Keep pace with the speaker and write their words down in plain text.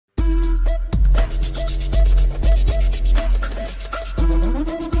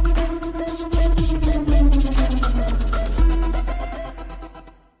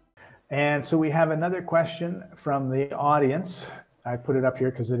And so we have another question from the audience. I put it up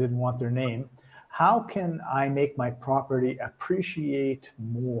here because I didn't want their name. How can I make my property appreciate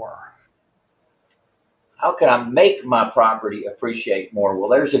more? How can I make my property appreciate more?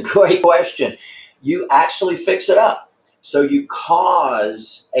 Well, there's a great question. You actually fix it up. So you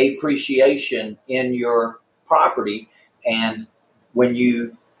cause appreciation in your property. And when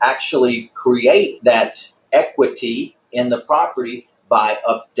you actually create that equity in the property by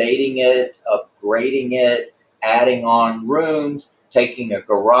updating it, upgrading it, adding on rooms, taking a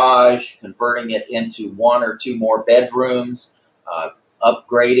garage, converting it into 1 or 2 more bedrooms,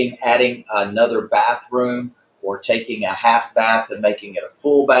 upgrading, adding another bathroom, or taking a half bath and making it a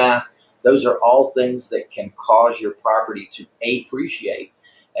full bath. Those are all things that can cause your property to appreciate.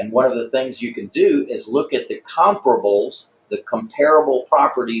 And one of the things you can do is look at the comparables, the comparable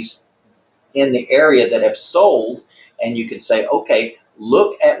properties in the area that have sold, and you can say, okay,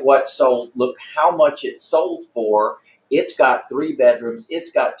 look at what sold, look how much it sold for. It's got 3 bedrooms,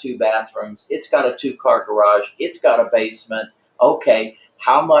 it's got 2 bathrooms, it's got a 2-car garage, it's got a basement. Okay,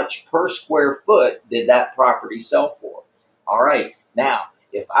 how much per square foot did that property sell for? All right, now,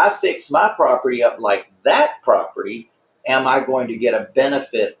 if I fix my property up like that property, am I going to get a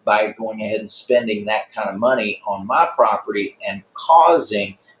benefit by going ahead and spending that kind of money on my property and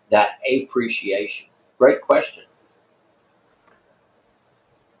causing that appreciation? Great question.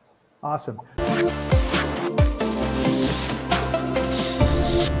 Awesome.